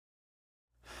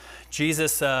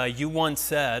Jesus, you once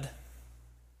said,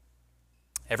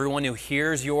 everyone who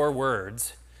hears your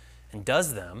words and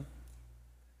does them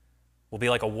will be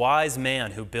like a wise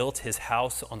man who built his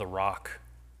house on the rock.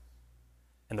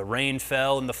 And the rain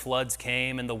fell and the floods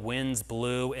came and the winds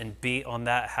blew and beat on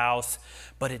that house,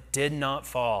 but it did not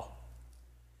fall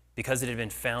because it had been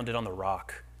founded on the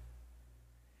rock.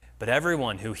 But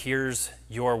everyone who hears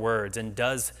your words and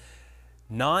does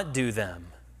not do them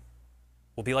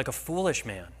will be like a foolish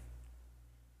man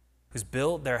who's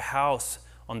built their house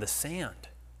on the sand.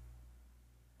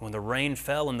 When the rain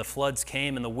fell and the floods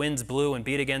came and the winds blew and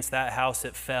beat against that house,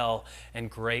 it fell,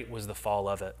 and great was the fall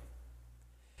of it.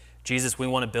 Jesus, we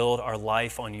want to build our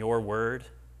life on your word.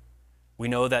 We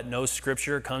know that no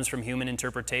scripture comes from human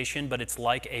interpretation, but it's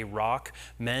like a rock.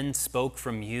 Men spoke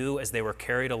from you as they were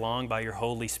carried along by your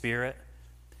Holy Spirit.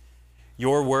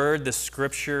 Your word, the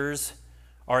scriptures,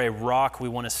 are a rock we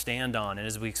want to stand on. And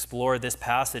as we explore this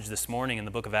passage this morning in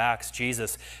the book of Acts,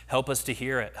 Jesus, help us to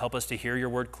hear it. Help us to hear your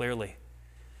word clearly.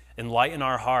 Enlighten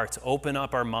our hearts, open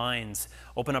up our minds,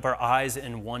 open up our eyes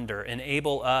in wonder.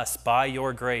 Enable us by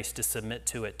your grace to submit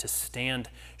to it, to stand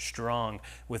strong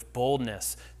with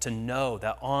boldness, to know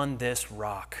that on this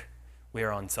rock we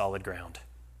are on solid ground.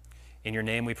 In your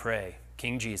name we pray,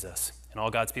 King Jesus. And all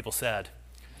God's people said.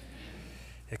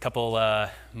 A couple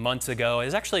months ago,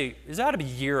 it was about a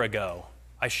year ago,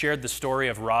 I shared the story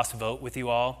of Ross Vogt with you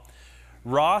all.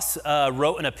 Ross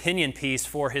wrote an opinion piece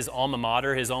for his alma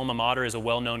mater. His alma mater is a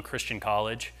well-known Christian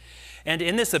college. And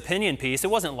in this opinion piece, it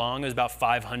wasn't long, it was about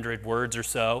 500 words or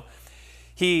so,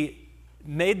 he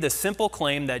made the simple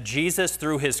claim that Jesus,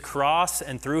 through his cross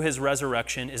and through his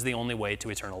resurrection, is the only way to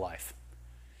eternal life.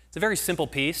 It's a very simple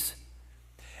piece.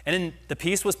 And then the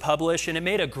piece was published, and it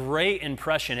made a great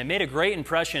impression. It made a great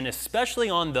impression, especially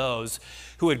on those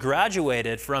who had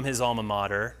graduated from his alma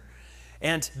mater.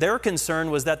 And their concern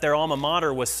was that their alma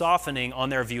mater was softening on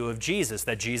their view of Jesus,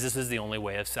 that Jesus is the only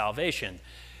way of salvation.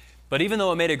 But even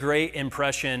though it made a great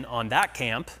impression on that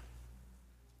camp,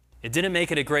 it didn't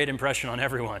make it a great impression on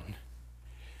everyone.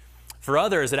 For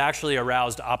others, it actually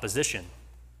aroused opposition.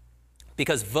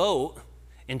 Because Vogt,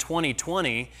 in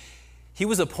 2020, he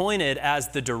was appointed as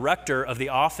the director of the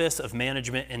Office of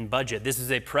Management and Budget. This is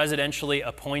a presidentially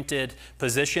appointed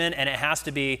position, and it has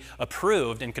to be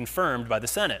approved and confirmed by the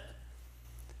Senate.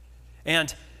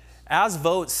 And as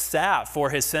Vogt sat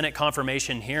for his Senate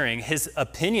confirmation hearing, his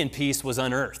opinion piece was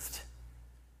unearthed.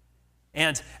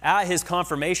 And at his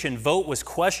confirmation, Vogt was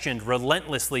questioned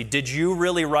relentlessly. Did you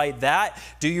really write that?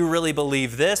 Do you really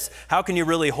believe this? How can you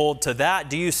really hold to that?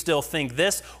 Do you still think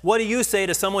this? What do you say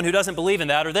to someone who doesn't believe in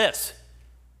that or this?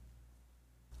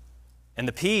 And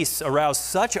the piece aroused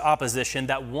such opposition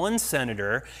that one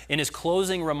senator, in his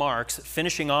closing remarks,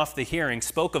 finishing off the hearing,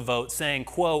 spoke of Vogt saying,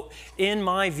 quote, "In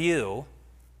my view,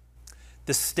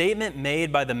 the statement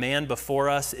made by the man before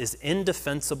us is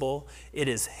indefensible, it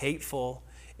is hateful,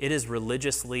 it is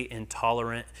religiously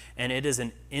intolerant, and it is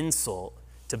an insult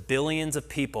to billions of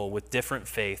people with different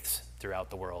faiths throughout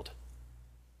the world."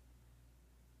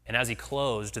 And as he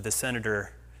closed, the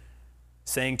senator,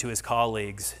 saying to his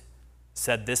colleagues,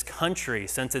 said, "This country,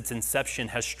 since its inception,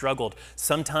 has struggled,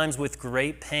 sometimes with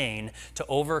great pain, to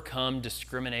overcome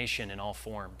discrimination in all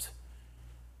forms.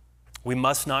 We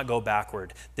must not go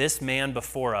backward. This man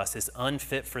before us is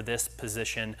unfit for this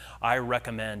position. I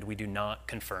recommend we do not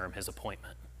confirm his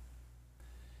appointment."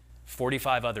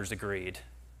 45 others agreed,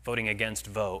 voting against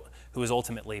Vogt, who was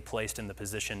ultimately placed in the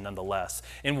position nonetheless.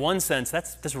 In one sense,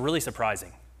 that's really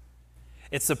surprising.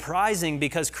 It's surprising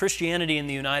because Christianity in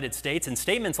the United States, and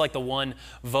statements like the one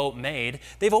Vogt made,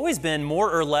 they've always been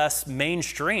more or less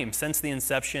mainstream since the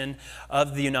inception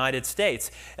of the United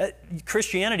States.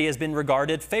 Christianity has been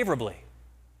regarded favorably.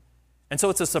 And so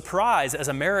it's a surprise as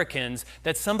Americans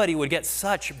that somebody would get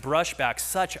such brushback,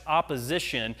 such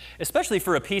opposition, especially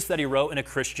for a piece that he wrote in a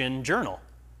Christian journal.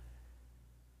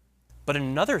 But in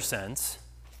another sense,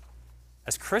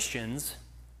 as Christians,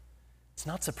 it's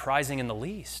not surprising in the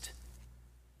least.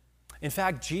 In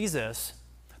fact, Jesus,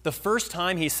 the first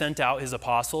time he sent out his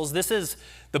apostles, this is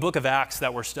the book of Acts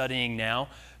that we're studying now,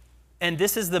 and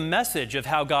this is the message of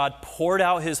how God poured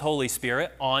out his Holy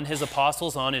Spirit on his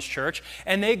apostles, on his church,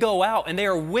 and they go out and they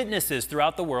are witnesses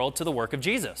throughout the world to the work of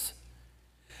Jesus.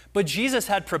 But Jesus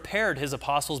had prepared his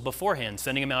apostles beforehand,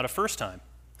 sending them out a first time.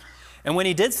 And when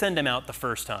he did send them out the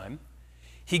first time,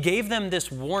 he gave them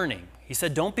this warning. He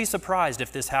said, "Don't be surprised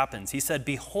if this happens." He said,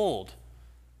 "Behold,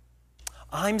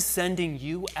 I'm sending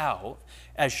you out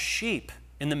as sheep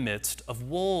in the midst of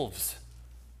wolves."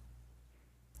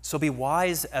 So be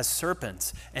wise as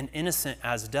serpents and innocent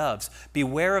as doves.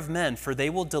 Beware of men, for they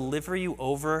will deliver you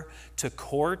over to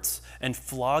courts and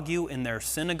flog you in their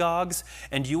synagogues,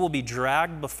 and you will be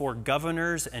dragged before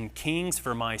governors and kings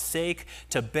for my sake,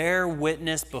 to bear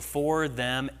witness before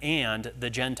them and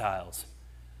the Gentiles."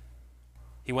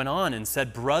 He went on and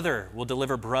said, "Brother will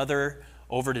deliver brother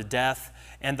over to death,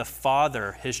 and the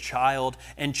father his child,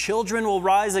 and children will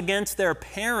rise against their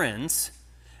parents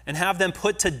and have them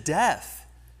put to death.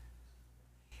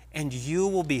 And you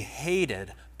will be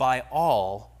hated by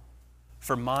all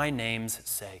for my name's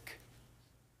sake."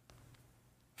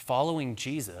 Following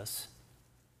Jesus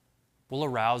will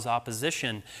arouse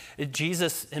opposition.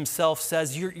 Jesus himself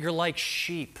says, you're like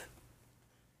sheep.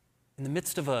 In the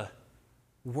midst of a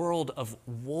world of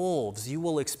wolves, you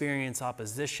will experience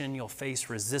opposition, you'll face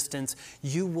resistance,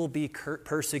 you will be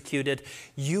persecuted,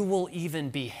 you will even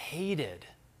be hated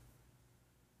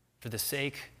for the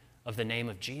sake of the name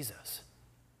of Jesus.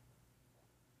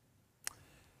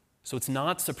 So it's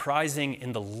not surprising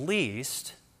in the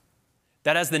least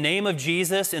that as the name of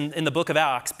Jesus in the book of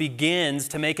Acts begins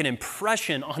to make an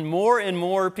impression on more and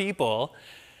more people,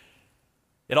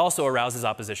 it also arouses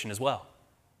opposition as well.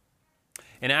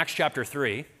 In Acts chapter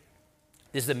 3,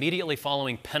 this is immediately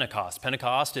following Pentecost.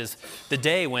 Pentecost is the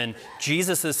day when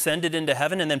Jesus ascended into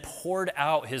heaven and then poured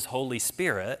out his Holy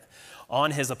Spirit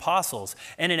on his apostles.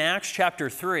 And in Acts chapter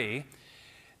 3,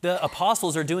 the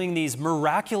apostles are doing these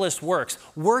miraculous works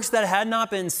that had not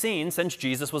been seen since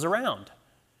Jesus was around.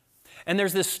 And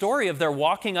there's this story of their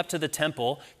walking up to the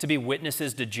temple to be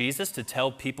witnesses to Jesus, to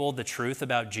tell people the truth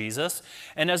about Jesus.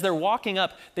 And as they're walking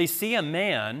up, they see a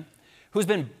man who's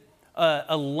been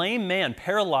a lame man,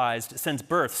 paralyzed since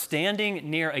birth, standing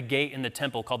near a gate in the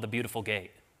temple called the Beautiful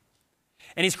Gate.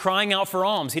 And he's crying out for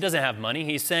alms. He doesn't have money.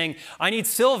 He's saying, "I need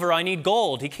silver, I need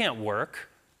gold." He can't work.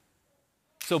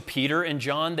 So Peter and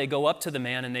John, they go up to the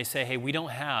man and they say, "Hey, we don't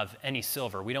have any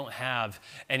silver. We don't have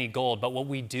any gold. But what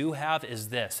we do have is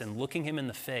this." And looking him in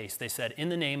the face, they said, "In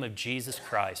the name of Jesus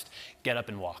Christ, get up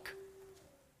and walk."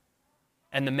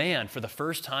 And the man, for the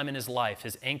first time in his life,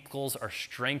 his ankles are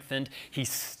strengthened. He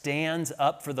stands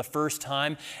up for the first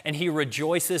time, and he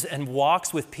rejoices and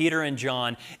walks with Peter and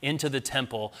John into the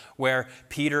temple, where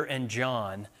Peter and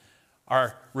John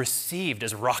are received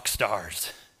as rock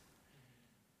stars.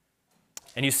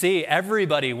 And you see,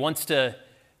 everybody wants to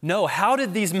know, how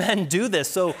did these men do this?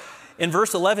 So in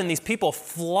verse 11, these people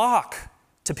flock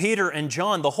to Peter and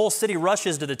John. The whole city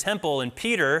rushes to the temple, and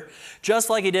Peter, just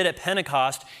like he did at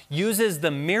Pentecost, uses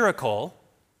the miracle,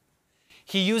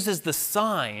 he uses the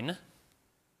sign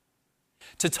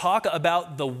to talk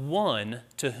about the one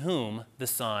to whom the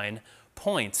sign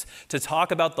points, to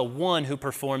talk about the one who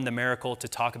performed the miracle, to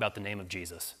talk about the name of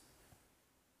Jesus.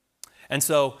 And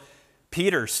so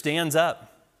Peter stands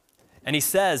up and he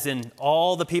says, in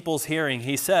all the people's hearing,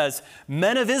 he says,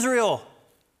 "Men of Israel,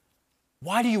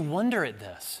 why do you wonder at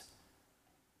this?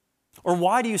 Or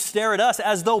why do you stare at us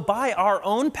as though by our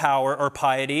own power or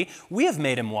piety we have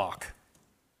made him walk?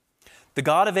 The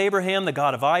God of Abraham, the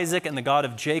God of Isaac, and the God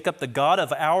of Jacob, the God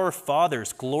of our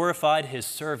fathers, glorified his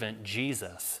servant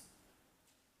Jesus,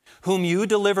 whom you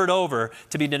delivered over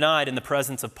to be denied in the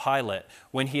presence of Pilate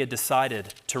when he had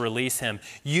decided to release him.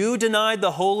 You denied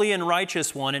the holy and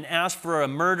righteous one and asked for a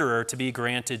murderer to be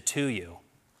granted to you.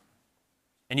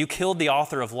 And you killed the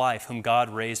author of life, whom God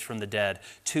raised from the dead.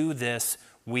 To this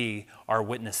we are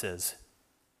witnesses.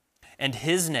 And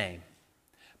his name,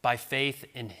 by faith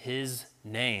in his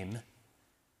name,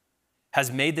 has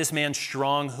made this man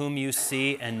strong whom you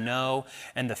see and know,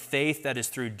 and the faith that is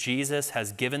through Jesus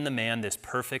has given the man this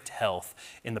perfect health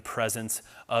in the presence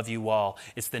of you all."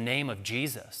 It's the name of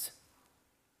Jesus,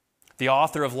 the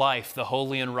author of life, the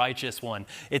holy and righteous one.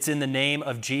 It's in the name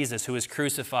of Jesus, who is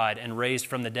crucified and raised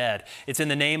from the dead. It's in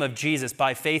the name of Jesus,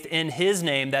 by faith in his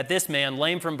name, that this man,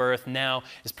 lame from birth, now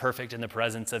is perfect in the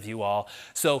presence of you all.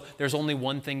 So there's only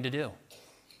one thing to do.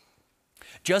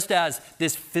 Just as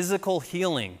this physical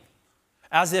healing,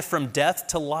 as if from death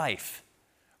to life,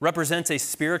 represents a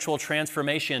spiritual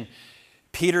transformation,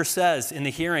 Peter says in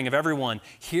the hearing of everyone,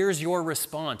 here's your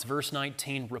response. Verse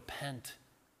 19, repent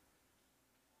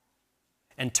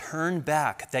and turn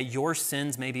back, that your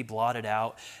sins may be blotted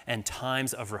out and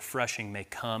times of refreshing may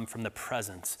come from the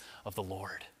presence of the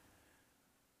Lord.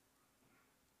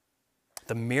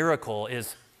 The miracle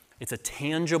is, it's a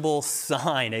tangible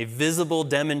sign, a visible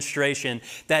demonstration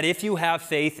that if you have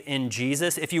faith in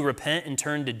Jesus, if you repent and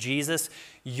turn to Jesus,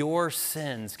 your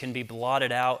sins can be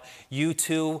blotted out. You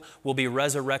too will be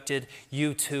resurrected.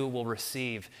 You too will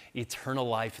receive eternal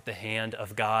life at the hand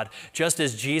of God. Just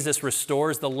as Jesus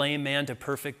restores the lame man to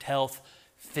perfect health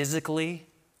physically,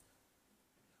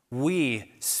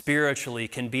 we spiritually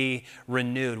can be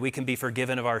renewed. We can be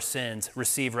forgiven of our sins,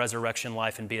 receive resurrection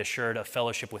life, and be assured of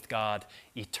fellowship with God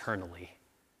eternally.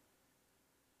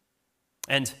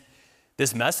 And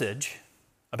this message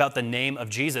about the name of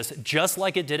Jesus, just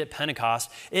like it did at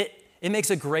Pentecost, it makes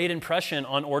a great impression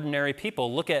on ordinary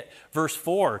people. Look at verse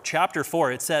 4, chapter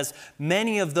 4. It says,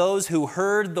 many of those who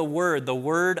heard the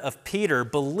word of Peter,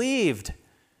 believed.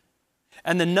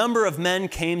 And the number of men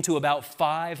came to about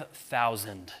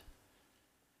 5,000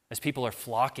 as people are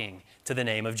flocking to the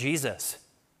name of Jesus.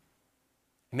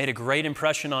 It made a great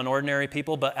impression on ordinary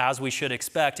people, but as we should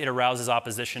expect, it arouses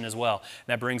opposition as well. And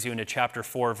that brings you into chapter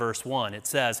 4, verse 1. It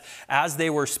says, as they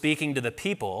were speaking to the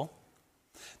people,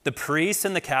 the priests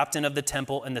and the captain of the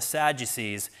temple and the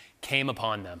Sadducees came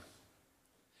upon them.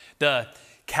 The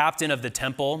captain of the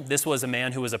temple, this was a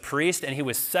man who was a priest, and he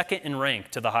was second in rank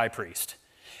to the high priest.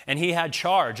 And he had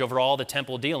charge over all the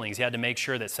temple dealings. He had to make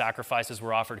sure that sacrifices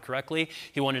were offered correctly.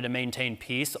 He wanted to maintain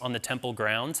peace on the temple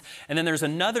grounds. And then there's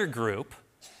another group.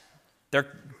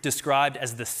 They're described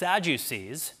as the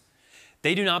Sadducees.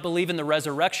 They do not believe in the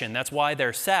resurrection. That's why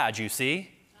they're sad, you see?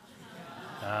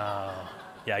 Oh,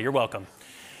 yeah, you're welcome.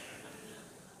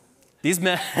 These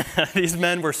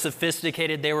men were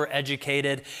sophisticated, they were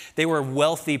educated, they were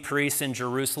wealthy priests in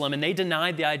Jerusalem, and they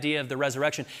denied the idea of the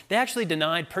resurrection. They actually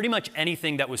denied pretty much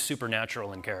anything that was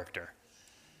supernatural in character.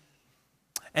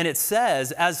 And it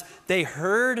says, as they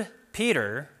heard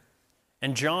Peter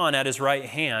and John at his right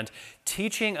hand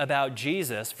teaching about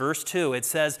Jesus, verse 2, it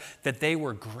says that they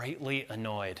were greatly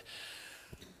annoyed.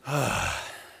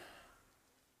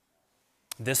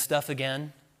 This stuff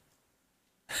again?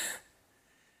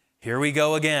 Here we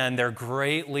go again. They're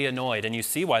greatly annoyed. And you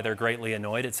see why they're greatly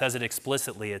annoyed. It says it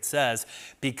explicitly. It says,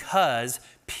 because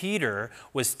Peter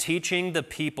was teaching the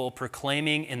people,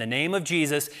 proclaiming in the name of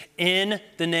Jesus,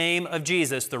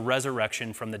 the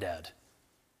resurrection from the dead.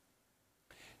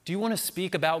 Do you want to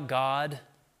speak about God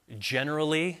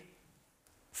generally?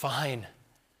 Fine.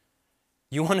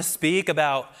 You want to speak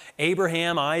about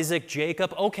Abraham, Isaac,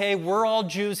 Jacob? Okay, we're all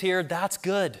Jews here. That's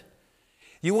good.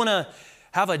 You want to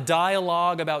have a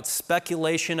dialogue about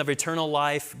speculation of eternal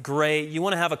life? Great. You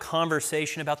want to have a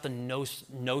conversation about the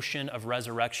notion of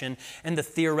resurrection and the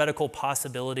theoretical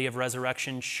possibility of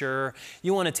resurrection? Sure.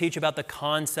 You want to teach about the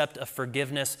concept of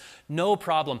forgiveness? No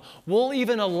problem. We'll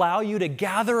even allow you to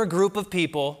gather a group of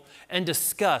people and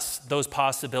discuss those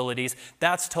possibilities.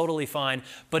 That's totally fine.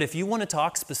 But if you want to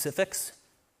talk specifics,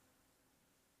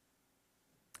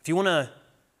 if you want to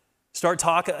start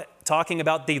talking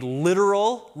about the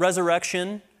literal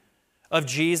resurrection of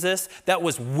Jesus that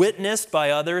was witnessed by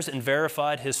others and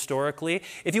verified historically,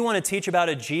 if you want to teach about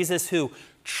a Jesus who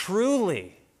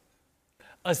truly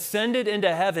ascended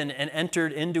into heaven and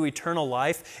entered into eternal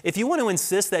life, if you want to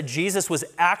insist that Jesus was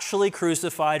actually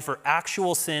crucified for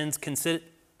actual sins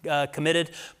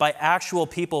committed by actual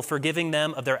people, forgiving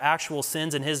them of their actual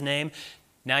sins in his name,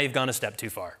 now you've gone a step too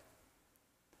far.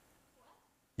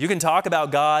 You can talk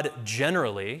about God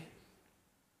generally.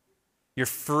 You're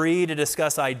free to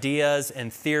discuss ideas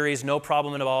and theories, no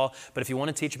problem at all. But if you want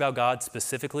to teach about God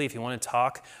specifically, if you want to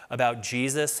talk about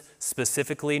Jesus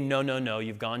specifically, no,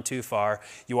 you've gone too far.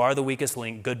 You are the weakest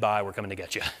link. Goodbye, we're coming to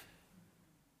get you.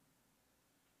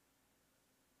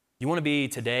 You want to be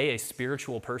today a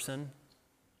spiritual person?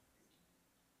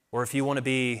 Or if you want to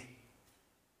be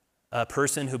a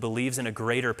person who believes in a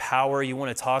greater power, you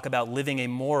want to talk about living a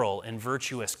moral and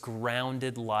virtuous,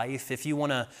 grounded life, if you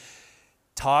want to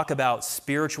talk about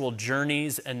spiritual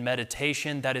journeys and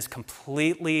meditation, that is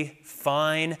completely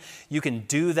fine. You can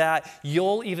do that.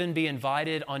 You'll even be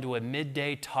invited onto a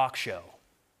midday talk show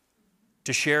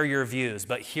to share your views.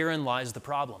 But herein lies the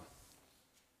problem.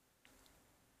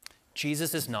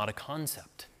 Jesus is not a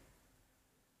concept.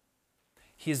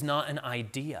 He is not an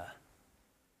idea.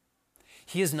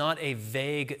 He is not a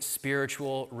vague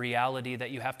spiritual reality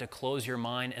that you have to close your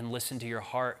mind and listen to your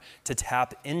heart to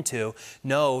tap into.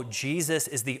 No, Jesus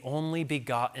is the only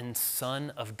begotten Son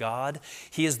of God.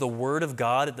 He is the Word of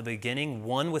God at the beginning,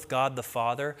 one with God the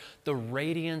Father, the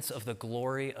radiance of the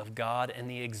glory of God, and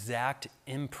the exact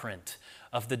imprint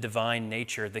of the divine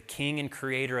nature, the King and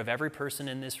Creator of every person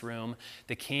in this room,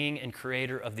 the King and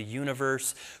Creator of the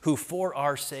universe, who for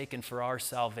our sake and for our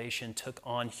salvation took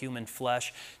on human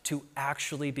flesh to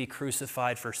actually be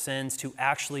crucified for sins, to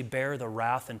actually bear the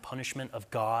wrath and punishment of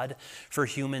God for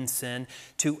human sin,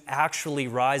 to actually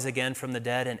rise again from the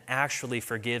dead and actually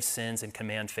forgive sins and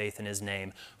command faith in his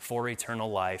name for eternal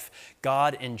life.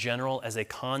 God in general as a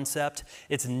concept,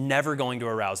 it's never going to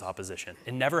arouse opposition.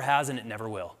 It never has and it never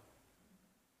will.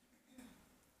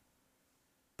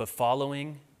 But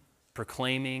following,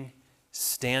 proclaiming,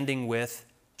 standing with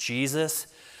Jesus,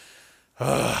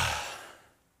 that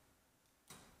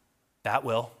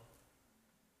will.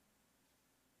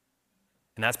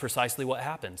 And that's precisely what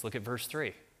happens. Look at verse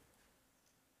 3.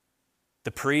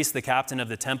 The priest, the captain of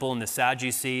the temple, and the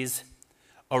Sadducees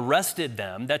arrested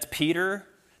them. That's Peter,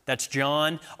 that's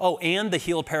John. Oh, and the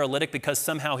healed paralytic, because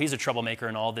somehow he's a troublemaker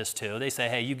in all this too. They say,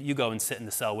 hey, you go and sit in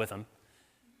the cell with him.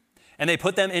 And they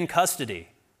put them in custody,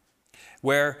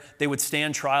 where they would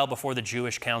stand trial before the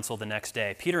Jewish council the next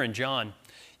day. Peter and John,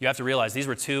 you have to realize, these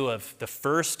were two of the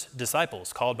first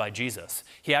disciples called by Jesus.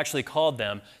 He actually called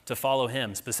them to follow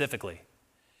him specifically.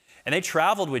 And they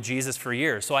traveled with Jesus for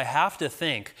years. So I have to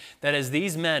think that as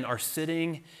these men are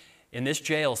sitting in this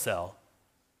jail cell,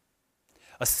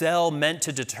 a cell meant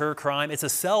to deter crime, it's a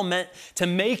cell meant to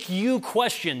make you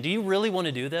question, do you really want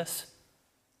to do this?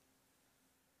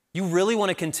 You really want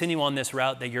to continue on this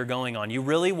route that you're going on? You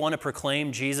really want to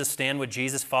proclaim Jesus, stand with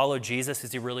Jesus, follow Jesus?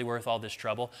 Is he really worth all this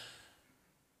trouble?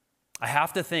 I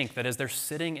have to think that as they're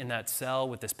sitting in that cell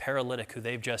with this paralytic who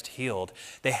they've just healed,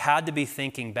 they had to be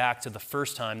thinking back to the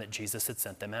first time that Jesus had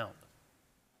sent them out.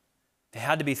 They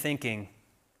had to be thinking,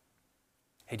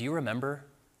 hey, do you remember?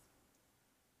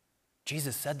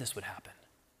 Jesus said this would happen.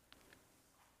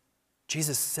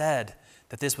 Jesus said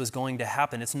that this was going to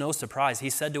happen. It's no surprise.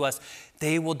 He said to us,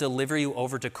 they will deliver you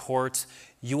over to courts.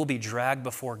 You will be dragged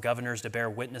before governors to bear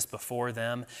witness before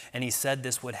them. And he said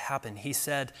this would happen. He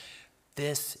said,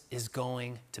 this is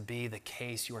going to be the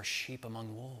case. You are sheep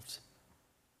among wolves.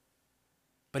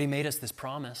 But he made us this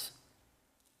promise.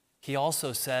 He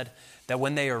also said that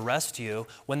when they arrest you,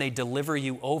 when they deliver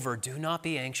you over, do not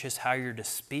be anxious how you're to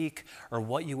speak or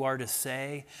what you are to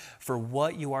say, for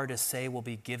what you are to say will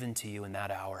be given to you in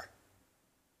that hour.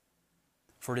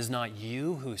 For it is not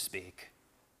you who speak,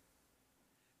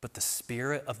 but the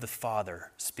Spirit of the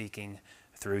Father speaking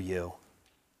through you.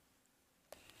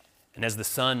 And as the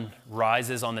sun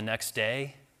rises on the next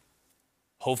day,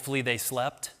 hopefully they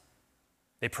slept.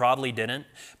 They probably didn't.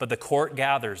 But the court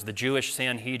gathers, the Jewish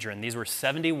Sanhedrin. These were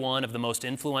 71 of the most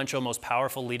influential, most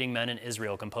powerful leading men in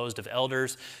Israel, composed of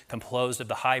elders, composed of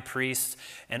the high priests,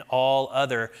 and all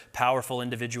other powerful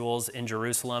individuals in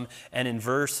Jerusalem. And in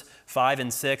verse 5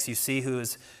 and 6, you see who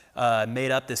is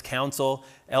made up this council: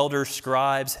 elders,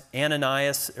 scribes,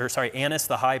 Annas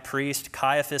the high priest,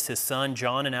 Caiaphas his son,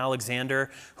 John and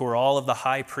Alexander, who were all of the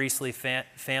high priestly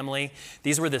family.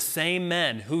 These were the same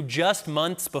men who just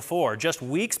months before, just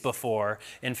weeks before,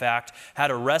 in fact,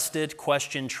 had arrested,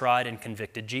 questioned, tried, and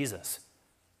convicted Jesus.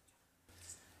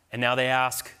 And now they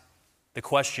ask the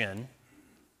question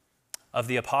of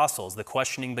the apostles. The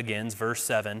questioning begins, verse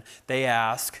 7. They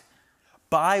ask,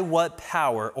 by what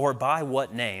power or by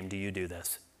what name do you do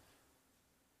this?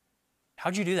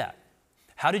 How'd you do that?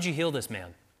 How did you heal this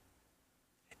man?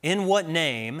 In what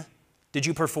name did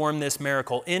you perform this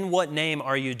miracle? In what name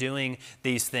are you doing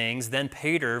these things? Then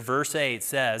Peter, verse 8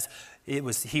 says,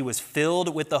 he was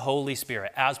filled with the Holy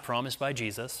Spirit, as promised by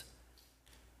Jesus.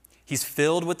 He's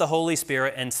filled with the Holy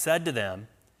Spirit and said to them,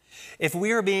 if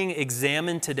we are being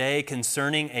examined today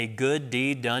concerning a good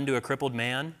deed done to a crippled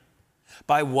man,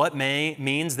 by what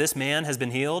means this man has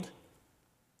been healed,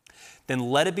 then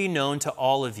let it be known to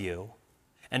all of you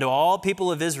and to all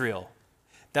people of Israel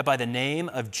that by the name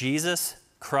of Jesus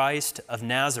Christ of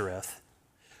Nazareth,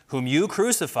 whom you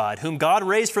crucified, whom God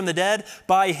raised from the dead,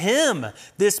 by him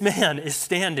this man is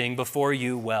standing before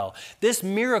you well. This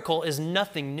miracle is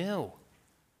nothing new.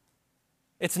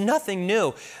 It's nothing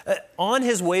new. On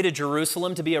his way to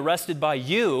Jerusalem to be arrested by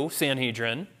you,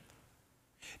 Sanhedrin,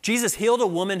 Jesus healed a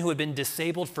woman who had been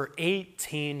disabled for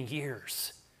 18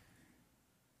 years.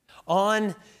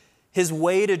 On his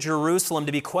way to Jerusalem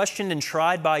to be questioned and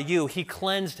tried by you, he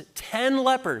cleansed 10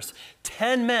 lepers,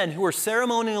 10 men who were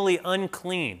ceremonially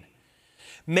unclean,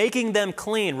 making them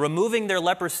clean, removing their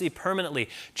leprosy permanently,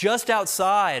 just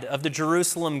outside of the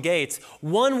Jerusalem gates,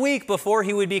 1 week before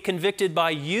he would be convicted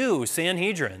by you,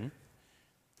 Sanhedrin.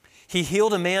 He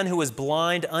healed a man who was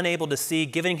blind, unable to see,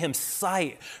 giving him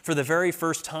sight for the very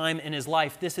first time in his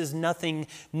life. This is nothing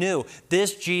new.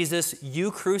 This Jesus,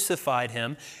 you crucified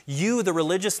him. You, the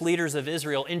religious leaders of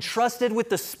Israel, entrusted with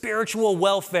the spiritual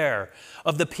welfare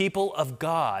of the people of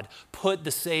God, put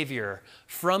the Savior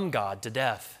from God to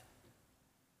death.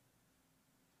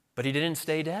 But he didn't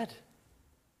stay dead.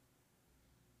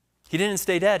 He didn't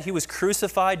stay dead. He was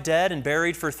crucified, dead, and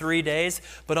buried for 3 days.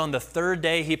 But on the third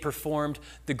day, he performed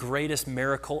the greatest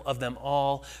miracle of them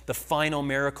all, the final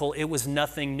miracle. It was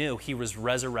nothing new. He was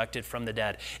resurrected from the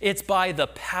dead. It's by the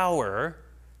power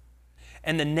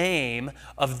and the name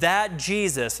of that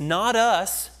Jesus, not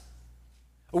us.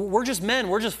 We're just men.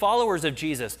 We're just followers of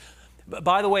Jesus.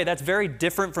 By the way, that's very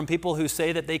different from people who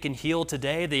say that they can heal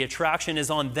today. The attraction is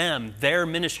on them, their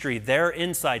ministry, their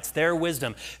insights, their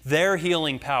wisdom, their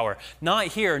healing power. Not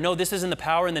here. No, this isn't the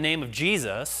power in the name of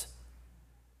Jesus.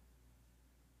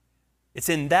 It's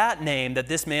in that name that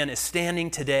this man is standing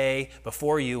today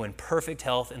before you in perfect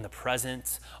health in the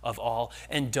presence of all.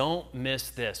 And don't miss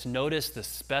this. Notice the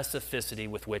specificity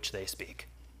with which they speak.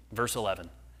 Verse 11.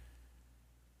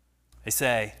 They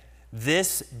say,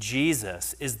 "This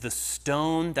Jesus is the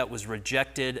stone that was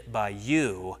rejected by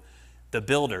you, the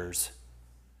builders,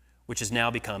 which has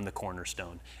now become the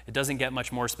cornerstone." It doesn't get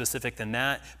much more specific than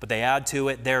that, but they add to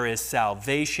it, "There is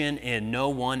salvation in no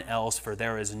one else, for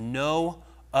there is no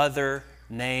other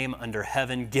name under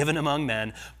heaven given among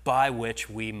men by which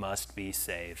we must be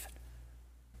saved."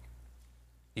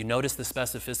 You notice the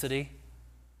specificity?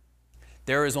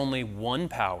 There is only one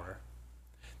power.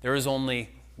 There is only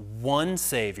one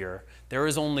Savior. There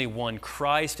is only one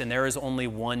Christ, and there is only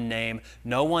one name.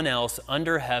 No one else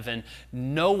under heaven.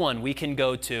 No one we can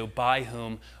go to by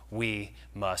whom we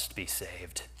must be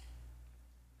saved.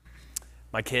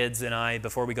 My kids and I,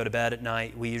 before we go to bed at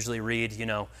night, we usually read,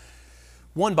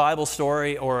 one Bible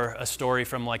story or a story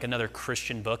from like another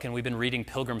Christian book, and we've been reading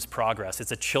Pilgrim's Progress.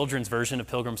 It's a children's version of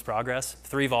Pilgrim's Progress,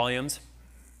 3 volumes.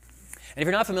 And if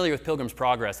you're not familiar with Pilgrim's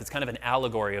Progress, it's kind of an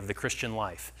allegory of the Christian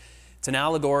life. It's an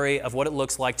allegory of what it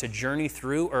looks like to journey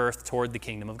through earth toward the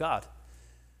kingdom of God.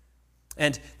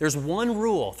 And there's one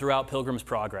rule throughout Pilgrim's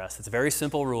Progress. It's a very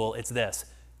simple rule. It's this: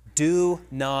 do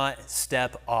not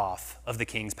step off of the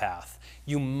king's path.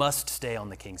 You must stay on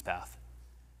the king's path.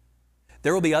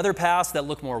 There will be other paths that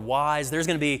look more wise. There's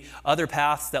going to be other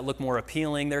paths that look more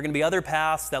appealing. There are going to be other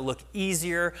paths that look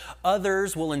easier.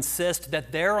 Others will insist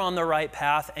that they're on the right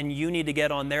path and you need to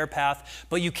get on their path,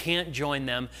 but you can't join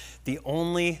them. The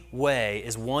only way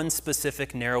is one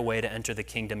specific narrow way to enter the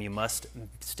kingdom. You must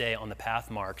stay on the path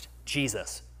marked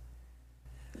Jesus.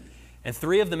 And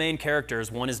 3 of the main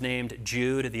characters, one is named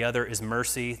Jude, the other is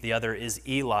Mercy, the other is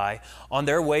Eli. On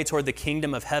their way toward the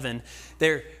kingdom of heaven,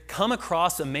 they come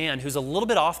across a man who's a little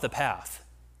bit off the path,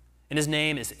 and his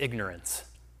name is Ignorance.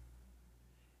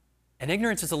 And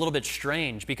Ignorance is a little bit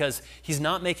strange because he's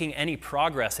not making any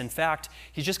progress. In fact,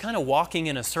 he's just kind of walking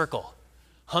in a circle,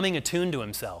 humming a tune to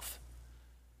himself.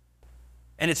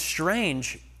 And it's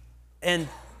strange, and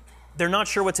they're not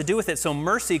sure what to do with it. So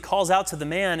Mercy calls out to the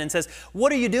man and says, "What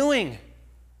are you doing?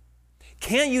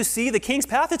 Can't you see the king's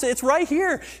path? It's right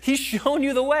here. He's shown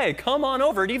you the way. Come on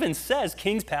over." It even says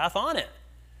king's path on it.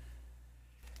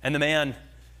 And the man,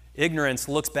 Ignorance,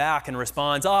 looks back and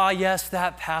responds, "Yes,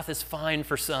 that path is fine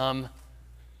for some.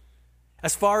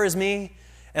 As far as me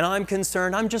and I'm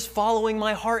concerned, I'm just following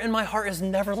my heart, and my heart has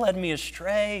never led me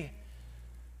astray.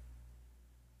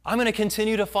 I'm going to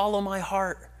continue to follow my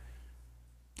heart."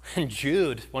 And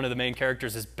Jude, one of the main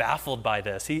characters, is baffled by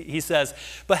this. He says,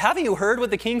 "But haven't you heard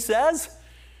what the king says?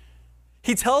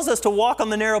 He tells us to walk on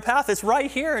the narrow path. It's right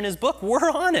here in his book. We're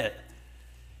on it."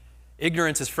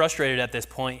 Ignorance is frustrated at this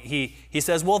point. He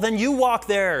says, "Well, then you walk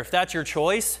there if that's your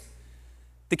choice.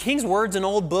 The king's word's an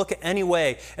old book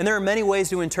anyway, and there are many ways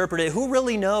to interpret it. Who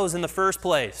really knows in the first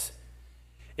place?"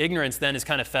 Ignorance then is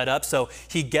kind of fed up, so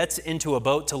he gets into a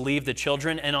boat to leave the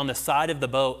children, and on the side of the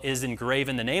boat is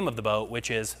engraven the name of the boat,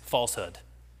 which is Falsehood.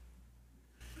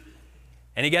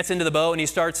 And he gets into the boat and he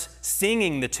starts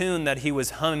singing the tune that he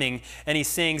was humming, and he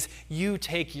sings, "You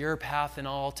take your path and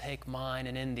I'll take mine,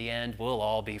 and in the end we'll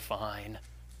all be fine."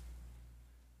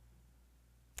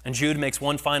 And Jude makes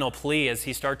one final plea as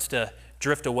he starts to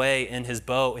drift away in his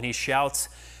boat, and he shouts,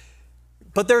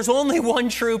 "But there's only one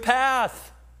true path.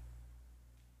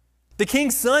 The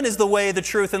king's son is the way, the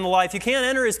truth, and the life. You can't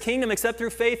enter his kingdom except through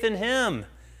faith in him."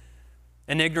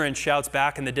 And Ignorance shouts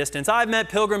back in the distance, "I've met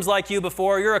pilgrims like you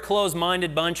before. You're a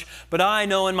closed-minded bunch, but I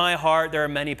know in my heart there are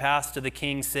many paths to the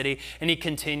king's city." And he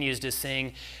continues to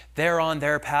sing, "They're on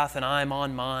their path and I'm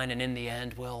on mine, and in the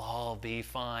end we'll all be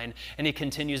fine." And he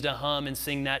continues to hum and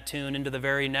sing that tune into the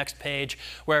very next page,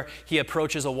 where he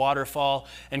approaches a waterfall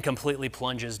and completely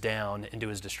plunges down into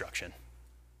his destruction,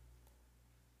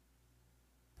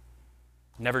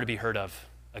 never to be heard of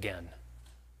again.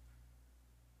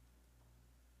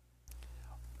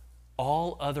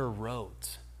 All other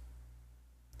roads,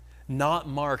 not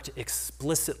marked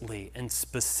explicitly and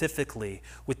specifically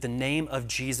with the name of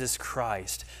Jesus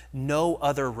Christ, no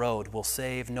other road will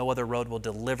save, no other road will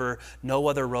deliver, no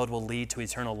other road will lead to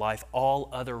eternal life. All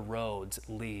other roads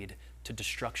lead to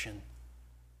destruction.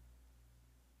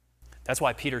 That's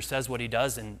why Peter says what he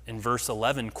does in verse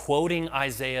 11, quoting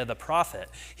Isaiah the prophet.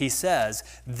 He says,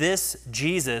 "This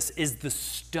Jesus is the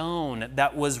stone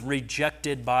that was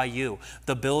rejected by you,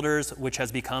 the builders, which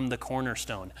has become the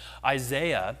cornerstone."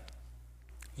 Isaiah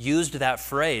used that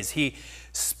phrase. He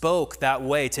spoke that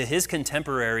way to his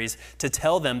contemporaries to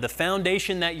tell them the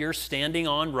foundation that you're standing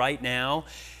on right now,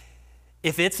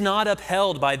 if it's not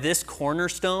upheld by this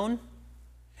cornerstone,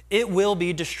 it will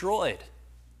be destroyed.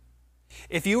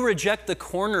 If you reject the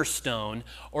cornerstone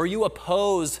or you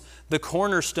oppose the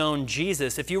cornerstone,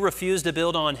 Jesus, if you refuse to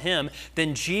build on him,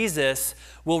 then Jesus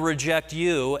will reject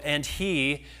you and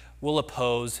he will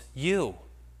oppose you.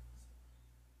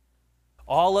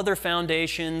 All other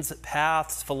foundations,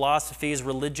 paths, philosophies,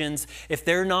 religions, if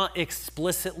they're not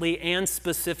explicitly and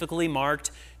specifically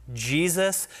marked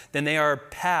Jesus, then they are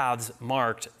paths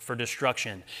marked for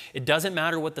destruction. It doesn't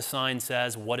matter what the sign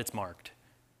says, what it's marked.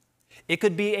 It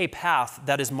could be a path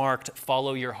that is marked,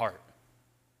 follow your heart.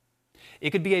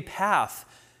 It could be a path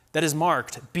that is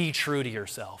marked, be true to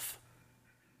yourself.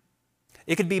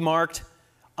 It could be marked,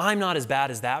 I'm not as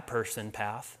bad as that person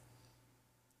path.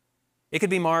 It could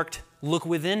be marked, look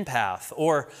within path,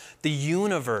 or the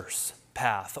universe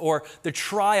path, or the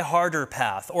try harder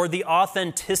path, or the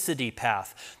authenticity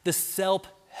path, the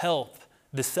self-help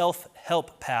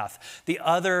path, the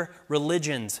other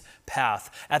religions path.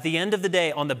 At the end of the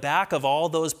day, on the back of all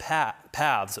those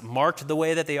paths, marked the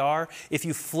way that they are, if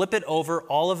you flip it over,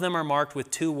 all of them are marked with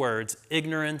two words,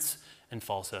 ignorance and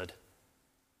falsehood.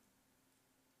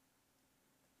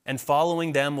 And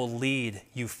following them will lead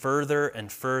you further and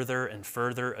further and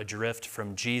further adrift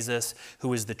from Jesus,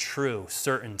 who is the true,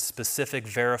 certain, specific,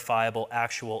 verifiable,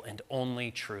 actual, and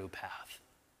only true path.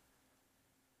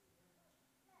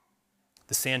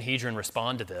 The Sanhedrin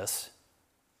respond to this.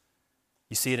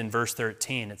 You see it in verse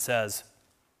 13. It says,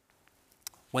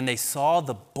 "When they saw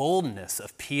the boldness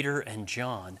of Peter and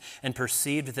John and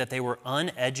perceived that they were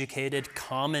uneducated,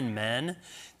 common men,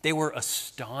 they were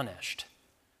astonished."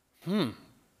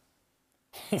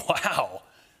 Wow.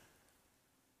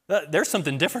 There's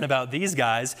something different about these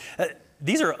guys.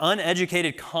 These are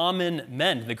uneducated common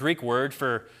men. The Greek word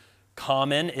for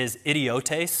common is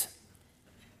idiotes.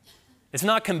 It's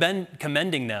not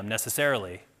commending them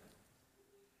necessarily.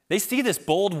 They see this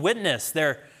bold witness,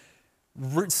 their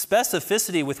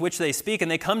specificity with which they speak,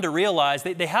 and they come to realize,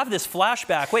 they have this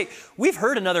flashback. Wait, we've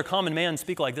heard another common man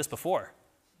speak like this before.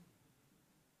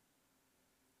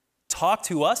 Talk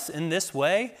to us in this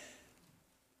way?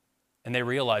 And they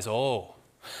realize, oh,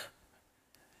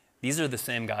 these are the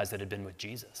same guys that had been with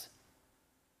Jesus.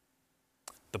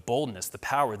 The boldness, the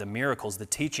power, the miracles, the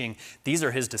teaching, these are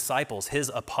his disciples, his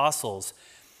apostles.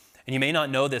 And you may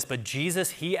not know this, but Jesus,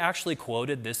 he actually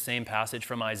quoted this same passage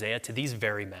from Isaiah to these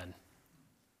very men.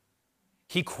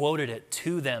 He quoted it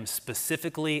to them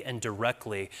specifically and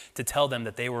directly to tell them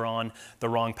that they were on the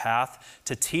wrong path,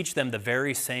 to teach them the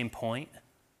very same point.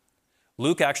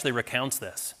 Luke actually recounts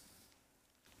this.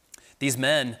 These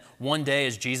men, one day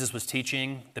as Jesus was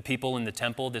teaching the people in the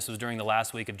temple, this was during the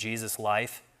last week of Jesus'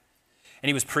 life, and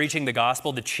he was preaching the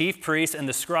gospel, the chief priests and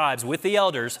the scribes with the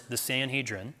elders, the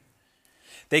Sanhedrin,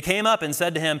 they came up and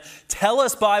said to him, "Tell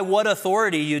us by what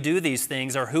authority you do these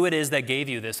things, or who it is that gave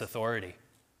you this authority."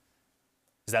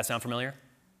 Does that sound familiar?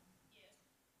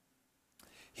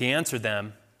 He answered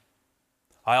them,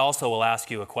 "I also will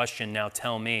ask you a question, now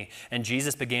tell me." And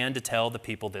Jesus began to tell the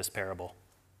people this parable.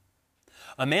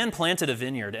 "A man planted a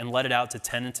vineyard and let it out to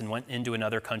tenants and went into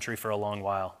another country for a long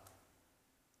while.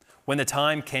 When the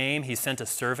time came, he sent a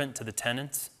servant to the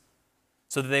tenants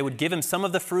so that they would give him some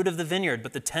of the fruit of the vineyard.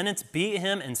 But the tenants beat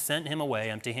him and sent him away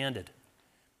empty-handed.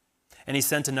 And he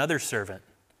sent another servant.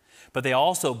 But they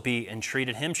also beat and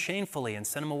treated him shamefully and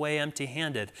sent him away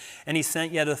empty-handed. And he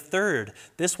sent yet a third.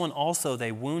 This one also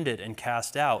they wounded and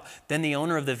cast out. Then the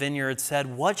owner of the vineyard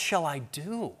said, 'What shall I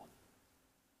do?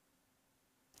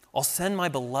 I'll send my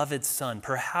beloved son.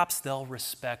 Perhaps they'll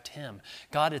respect him.'"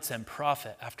 God had sent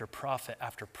prophet after prophet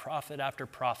after prophet after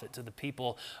prophet to the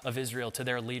people of Israel, to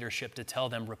their leadership, to tell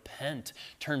them, repent,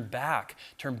 turn back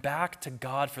to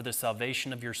God for the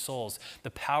salvation of your souls.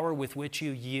 The power with which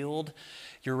you yield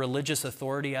your religious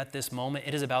authority at this moment,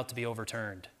 it is about to be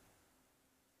overturned.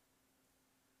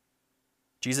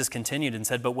 Jesus continued and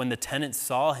said, "But when the tenants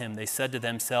saw him, they said to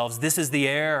themselves, 'This is the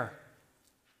heir.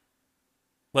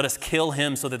 Let us kill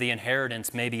him so that the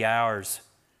inheritance may be ours.'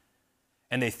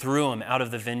 And they threw him out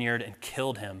of the vineyard and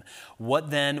killed him. What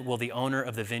then will the owner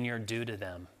of the vineyard do to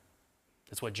them?"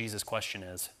 That's what Jesus' question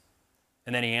is.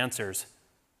 And then he answers.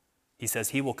 He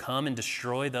says, "He will come and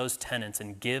destroy those tenants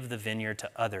and give the vineyard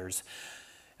to others."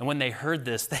 And when they heard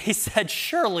this, they said,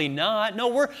 surely not.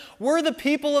 No, we're the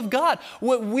people of God.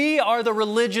 We are the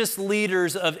religious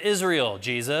leaders of Israel,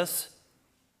 Jesus.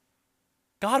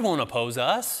 God won't oppose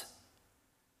us.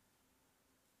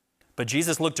 But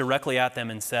Jesus looked directly at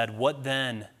them and said, what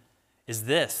then is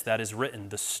this that is written?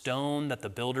 The stone that the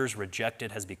builders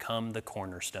rejected has become the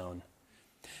cornerstone.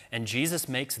 And Jesus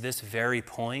makes this very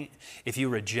point. If you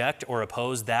reject or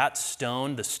oppose that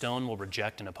stone, the stone will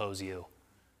reject and oppose you.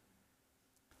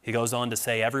 He goes on to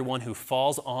say, everyone who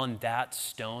falls on that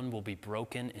stone will be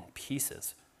broken in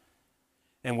pieces.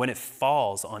 And when it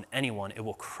falls on anyone, it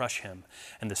will crush him.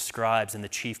 And the scribes and the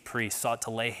chief priests sought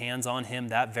to lay hands on him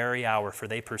that very hour, for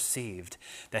they perceived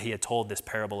that he had told this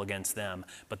parable against them,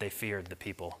 but they feared the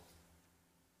people.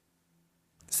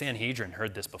 The Sanhedrin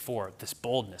heard this before, this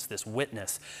boldness, this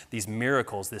witness, these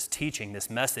miracles, this teaching, this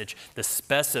message, the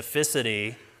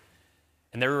specificity,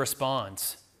 and their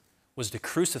response was to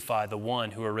crucify the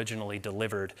one who originally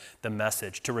delivered the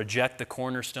message, to reject the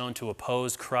cornerstone, to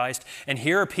oppose Christ. And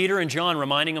here are Peter and John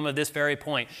reminding them of this very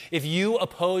point. If you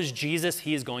oppose Jesus,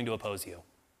 he is going to oppose you.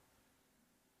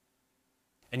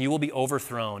 And you will be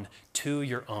overthrown to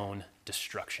your own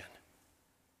destruction.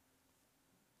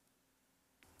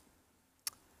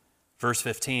 Verse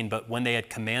 15, but when they had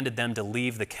commanded them to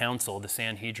leave the council, the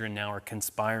Sanhedrin now are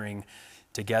conspiring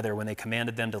together. When they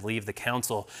commanded them to leave the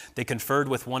council, they conferred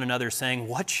with one another, saying,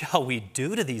 what shall we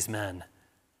do to these men?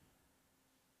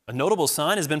 A notable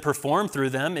sign has been performed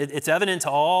through them. It's evident to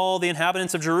all the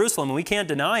inhabitants of Jerusalem, and we can't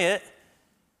deny it.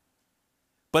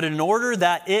 But in order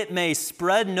that it may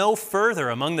spread no further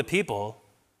among the people,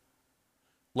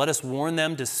 let us warn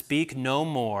them to speak no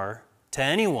more to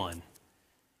anyone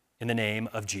in the name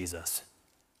of Jesus.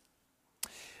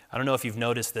 I don't know if you've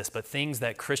noticed this, but things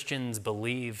that Christians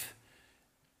believe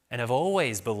and have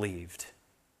always believed,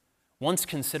 once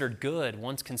considered good,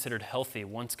 once considered healthy,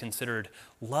 once considered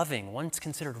loving, once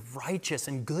considered righteous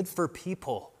and good for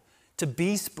people to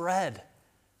be spread.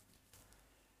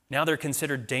 Now they're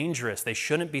considered dangerous. They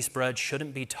shouldn't be spread,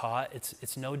 shouldn't be taught.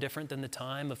 It's no different than the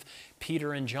time of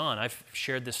Peter and John. I've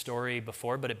shared this story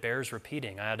before, but it bears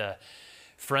repeating. I had a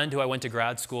friend who I went to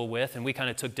grad school with, and we kind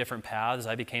of took different paths.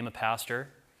 I became a pastor.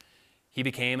 He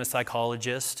became a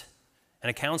psychologist and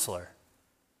a counselor.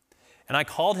 And I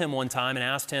called him one time and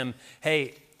asked him,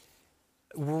 hey,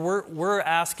 we're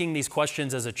asking these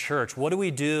questions as a church. What do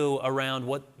we do around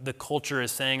what the culture is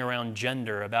saying around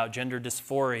gender, about gender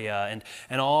dysphoria,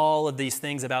 and all of these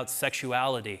things about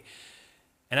sexuality?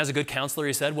 And as a good counselor,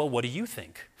 he said, well, what do you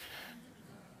think?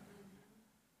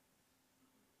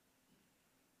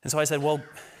 And so I said, well,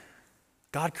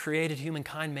 God created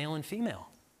humankind male and female.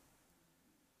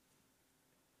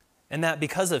 And that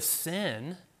because of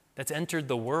sin that's entered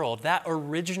the world, that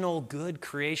original good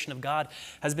creation of God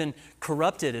has been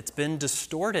corrupted. It's been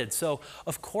distorted. So,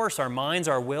 of course, our minds,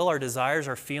 our will, our desires,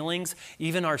 our feelings,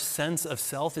 even our sense of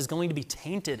self is going to be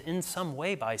tainted in some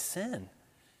way by sin.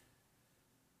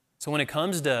 So when it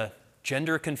comes to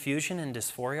gender confusion and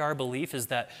dysphoria, our belief is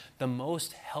that the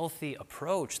most healthy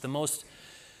approach, the most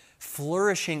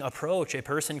flourishing approach a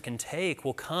person can take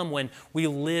will come when we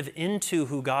live into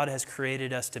who God has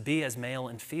created us to be as male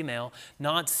and female,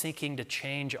 not seeking to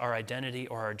change our identity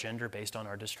or our gender based on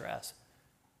our distress.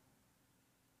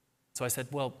 So I said,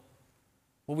 well,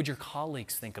 what would your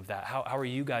colleagues think of that? How are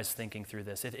you guys thinking through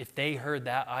this? If they heard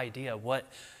that idea, what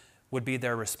would be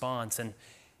their response? And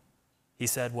he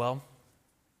said, well,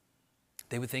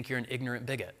 they would think you're an ignorant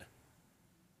bigot.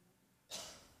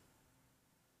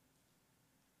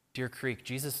 Deer Creek,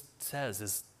 Jesus says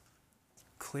as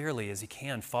clearly as he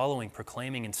can, following,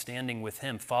 proclaiming, and standing with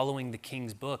him, following the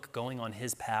King's book, going on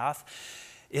his path,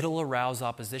 it'll arouse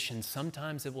opposition.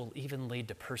 Sometimes it will even lead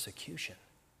to persecution.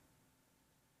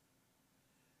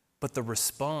 But the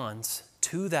response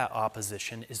to that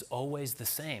opposition is always the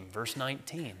same. Verse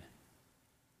 19.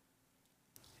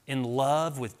 In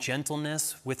love, with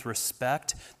gentleness, with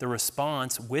respect, the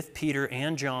response with Peter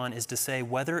and John is to say,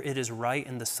 whether it is right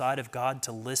in the sight of God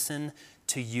to listen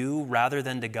to you rather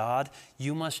than to God,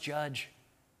 you must judge.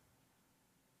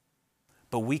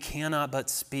 But we cannot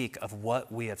but speak of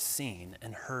what we have seen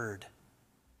and heard.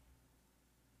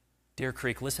 Deer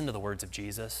Creek, listen to the words of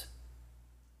Jesus.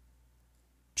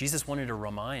 Jesus wanted to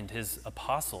remind his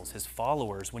apostles, his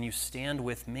followers, when you stand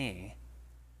with me,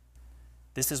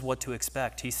 this is what to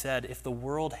expect. He said, if the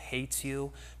world hates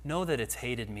you, know that it's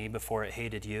hated me before it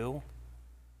hated you.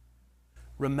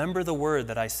 Remember the word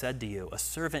that I said to you, a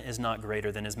servant is not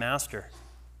greater than his master.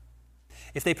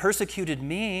 If they persecuted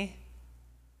me,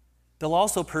 they'll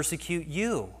also persecute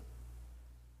you.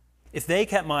 If they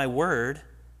kept my word,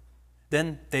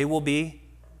 then they will be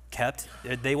kept,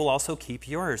 they will also keep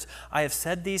yours. I have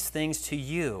said these things to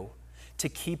you to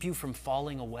keep you from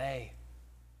falling away.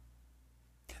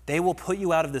 They will put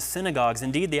you out of the synagogues.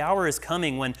 Indeed, the hour is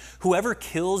coming when whoever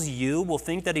kills you will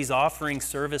think that he's offering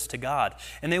service to God.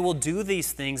 And they will do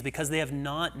these things because they have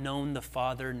not known the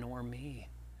Father nor me.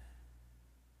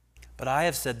 But I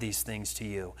have said these things to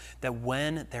you, that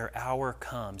when their hour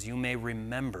comes, you may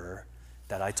remember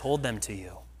that I told them to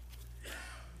you.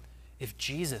 If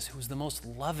Jesus, who is the most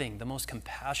loving, the most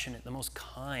compassionate, the most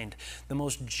kind, the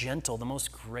most gentle, the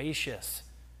most gracious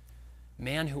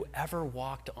man who ever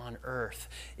walked on earth,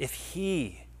 if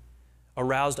he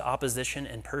aroused opposition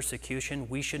and persecution,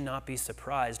 we should not be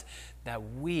surprised that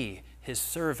we, his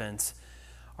servants,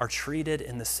 are treated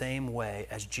in the same way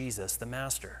as Jesus, the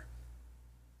Master.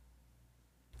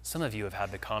 Some of you have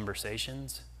had the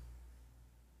conversations.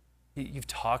 You've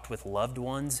talked with loved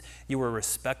ones. You were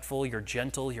respectful, you're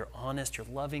gentle, you're honest, you're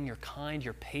loving, you're kind,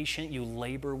 you're patient, you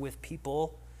labor with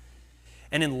people.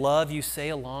 And in love, you say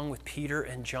along with Peter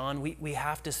and John, we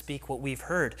have to speak what we've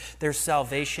heard. There's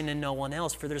salvation in no one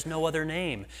else, for there's no other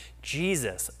name,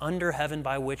 Jesus, under heaven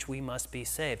by which we must be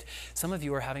saved. Some of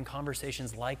you are having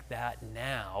conversations like that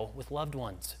now with loved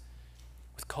ones,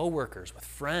 with coworkers, with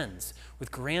friends, with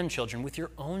grandchildren, with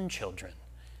your own children.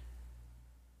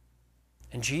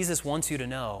 And Jesus wants you to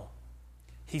know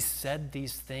he said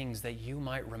these things that you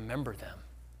might remember them.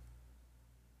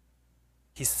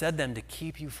 He said them to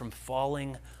keep you from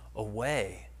falling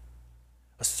away.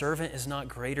 A servant is not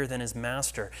greater than his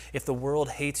master. If the world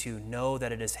hates you, know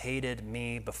that it has hated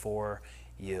me before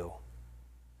you.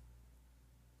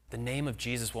 The name of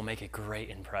Jesus will make a great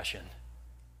impression.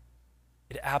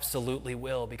 It absolutely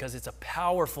will, because it's a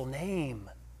powerful name.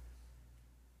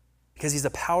 Because he's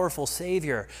a powerful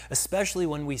Savior, especially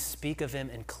when we speak of him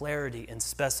in clarity and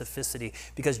specificity.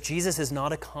 Because Jesus is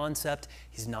not a concept.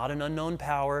 He's not an unknown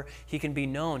power. He can be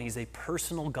known. He's a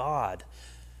personal God.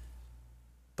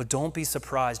 But don't be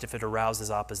surprised if it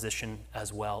arouses opposition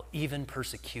as well, even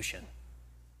persecution.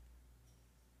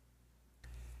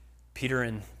 Peter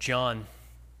and John,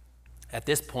 at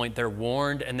this point, they're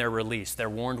warned and they're released. They're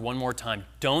warned one more time.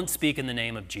 Don't speak in the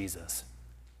name of Jesus.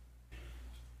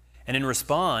 And in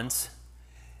response,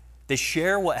 they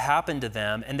share what happened to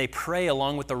them and they pray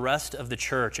along with the rest of the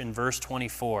church in verse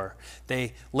 24.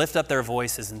 They lift up their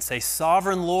voices and say,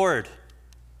 Sovereign Lord,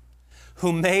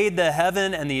 who made the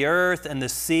heaven and the earth and the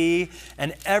sea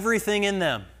and everything in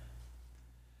them.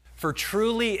 For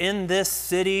truly in this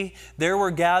city there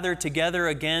were gathered together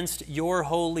against your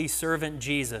holy servant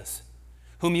Jesus,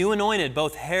 whom you anointed,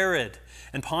 both Herod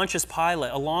and Pontius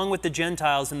Pilate, along with the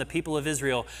Gentiles and the people of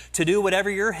Israel, to do whatever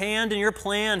your hand and your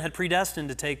plan had predestined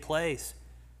to take place.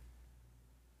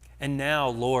 And now,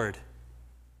 Lord,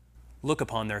 look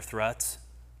upon their threats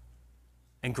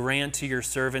and grant to your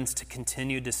servants to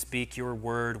continue to speak your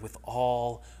word with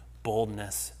all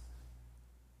boldness,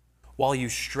 while you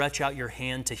stretch out your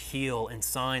hand to heal and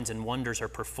signs and wonders are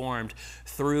performed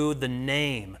through the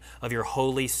name of your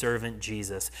holy servant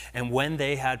Jesus. And when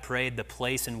they had prayed, the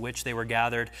place in which they were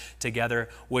gathered together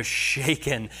was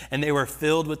shaken, and they were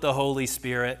filled with the Holy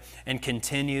Spirit and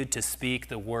continued to speak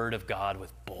the word of God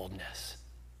with boldness.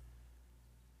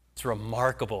 It's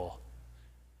remarkable.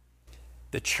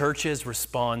 The church's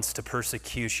response to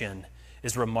persecution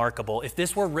is remarkable. If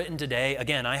this were written today,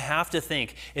 again, I have to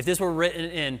think, if this were written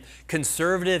in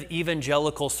conservative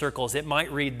evangelical circles, it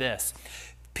might read this.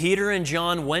 Peter and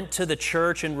John went to the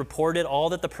church and reported all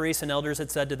that the priests and elders had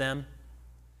said to them.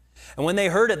 And when they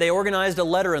heard it, they organized a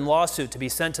letter and lawsuit to be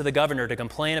sent to the governor to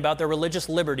complain about their religious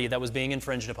liberty that was being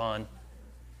infringed upon.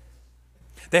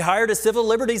 They hired a civil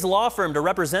liberties law firm to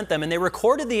represent them, and they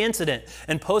recorded the incident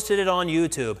and posted it on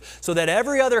YouTube so that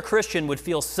every other Christian would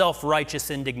feel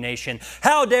self-righteous indignation.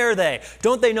 How dare they?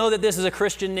 Don't they know that this is a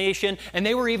Christian nation? And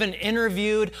they were even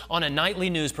interviewed on a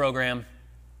nightly news program.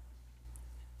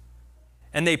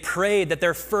 And they prayed that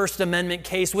their First Amendment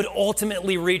case would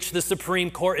ultimately reach the Supreme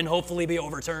Court and hopefully be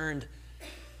overturned,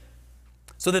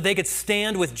 so that they could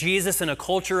stand with Jesus in a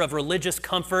culture of religious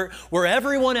comfort where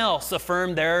everyone else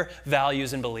affirmed their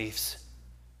values and beliefs.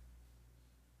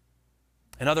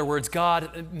 In other words,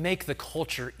 God, make the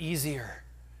culture easier.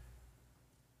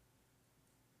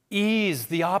 Ease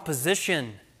the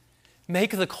opposition.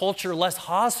 Make the culture less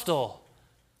hostile.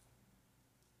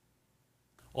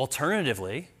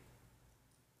 Alternatively,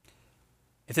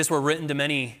 if this were written to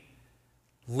many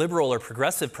liberal or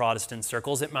progressive Protestant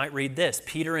circles, it might read this.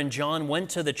 Peter and John went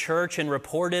to the church and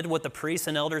reported what the priests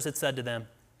and elders had said to them.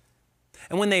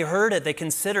 And when they heard it, they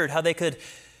considered how they could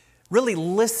really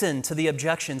listen to the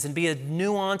objections and be as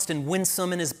nuanced and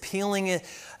winsome and as appealing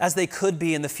as they could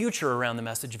be in the future around the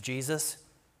message of Jesus.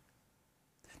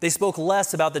 They spoke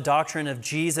less about the doctrine of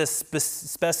Jesus'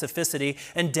 specificity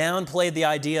and downplayed the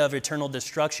idea of eternal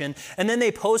destruction. And then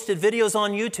they posted videos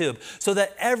on YouTube so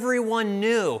that everyone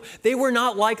knew they were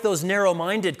not like those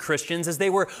narrow-minded Christians, as they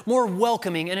were more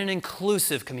welcoming in an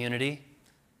inclusive community.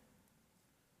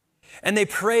 And they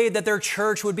prayed that their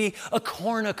church would be a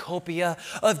cornucopia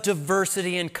of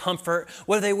diversity and comfort,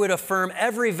 where they would affirm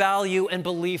every value and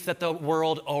belief that the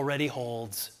world already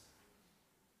holds.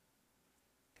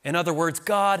 In other words,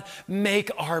 God, make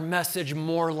our message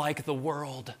more like the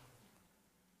world.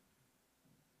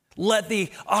 Let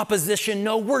the opposition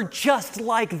know we're just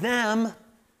like them.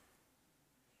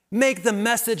 Make the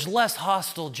message less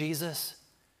hostile, Jesus.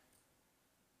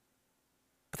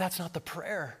 But that's not the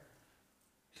prayer.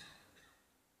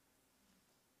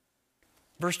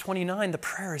 Verse 29, the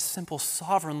prayer is simple.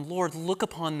 Sovereign Lord, look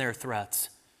upon their threats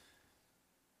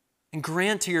and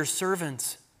grant to your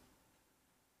servants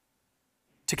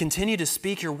to continue to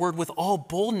speak your word with all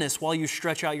boldness while you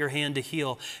stretch out your hand to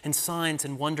heal, and signs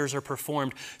and wonders are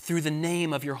performed through the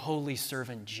name of your holy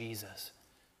servant Jesus.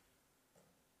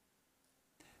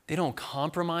 They don't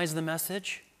compromise the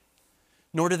message,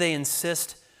 nor do they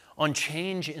insist on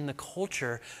change in the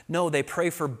culture. No, they pray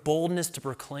for boldness to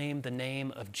proclaim the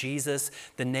name of Jesus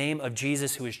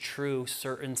who is true,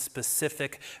 certain,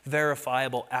 specific,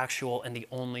 verifiable, actual, and the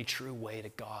only true way to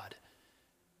God.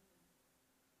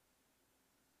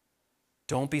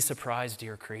 Don't be surprised,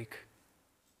 Deer Creek.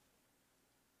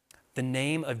 The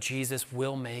name of Jesus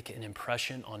will make an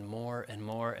impression on more and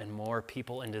more and more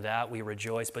people. Into that we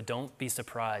rejoice, but don't be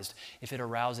surprised if it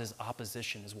arouses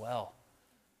opposition as well.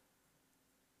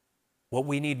 What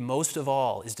we need most of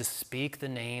all is to speak the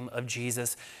name of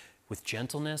Jesus with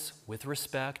gentleness, with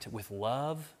respect, with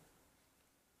love.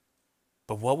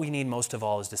 But what we need most of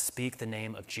all is to speak the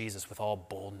name of Jesus with all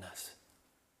boldness.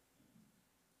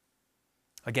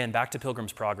 Again, back to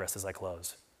Pilgrim's Progress as I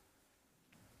close.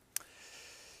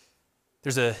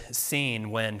 There's a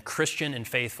scene when Christian and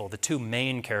Faithful, the two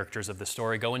main characters of the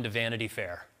story, go into Vanity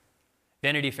Fair.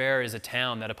 Vanity Fair is a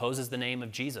town that opposes the name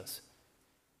of Jesus.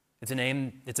 It's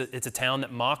a town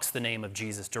that mocks the name of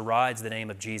Jesus, derides the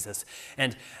name of Jesus.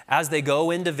 And as they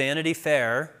go into Vanity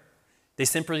Fair, they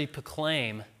simply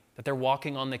proclaim that they're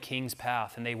walking on the King's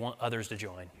path and they want others to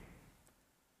join.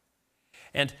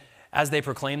 And as they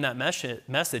proclaim that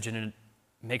message and it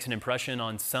makes an impression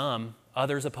on some,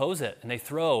 others oppose it, and they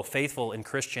throw Faithful and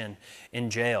Christian in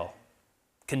jail,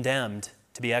 condemned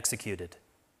to be executed.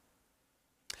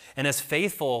 And as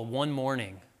Faithful one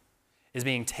morning is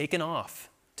being taken off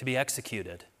to be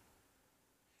executed,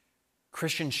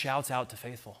 Christian shouts out to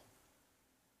Faithful,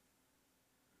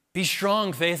 "Be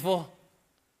strong, Faithful.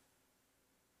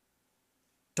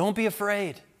 Don't be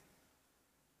afraid.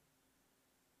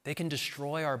 They can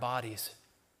destroy our bodies,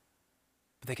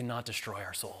 but they cannot destroy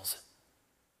our souls.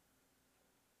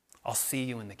 I'll see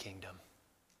you in the kingdom."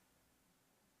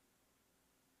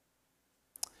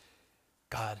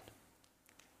 God,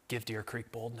 give Deer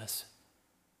Creek boldness.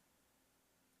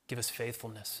 Give us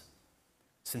faithfulness,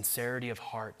 sincerity of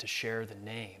heart to share the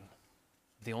name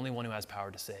of the only one who has power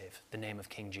to save, the name of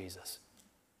King Jesus.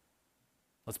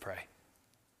 Let's pray.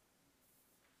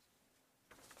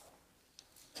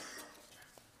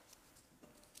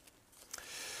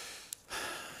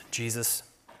 Jesus,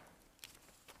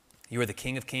 you are the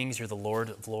King of Kings, you're the Lord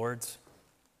of Lords.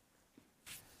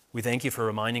 We thank you for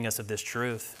reminding us of this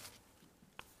truth,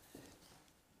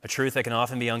 a truth that can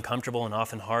often be uncomfortable and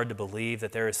often hard to believe,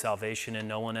 that there is salvation in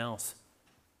no one else.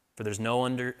 For there's no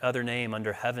other name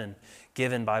under heaven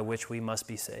given by which we must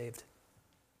be saved.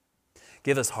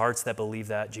 Give us hearts that believe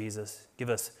that, Jesus. Give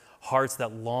us hearts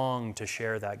that long to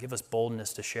share that. Give us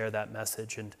boldness to share that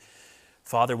message. And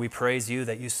Father, we praise you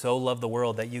that you so loved the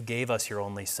world that you gave us your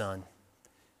only Son,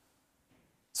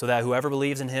 so that whoever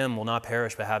believes in him will not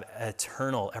perish but have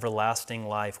eternal, everlasting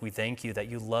life. We thank you that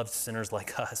you loved sinners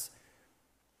like us.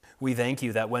 We thank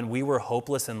you that when we were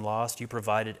hopeless and lost, you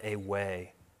provided a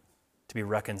way to be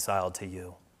reconciled to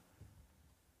you.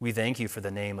 We thank you for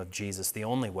the name of Jesus, the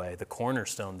only way, the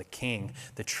cornerstone, the King,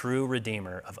 the true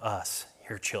Redeemer of us,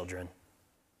 your children.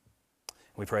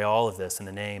 We pray all of this in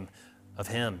the name of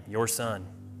him, your Son,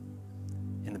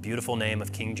 in the beautiful name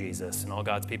of King Jesus. And all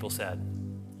God's people said,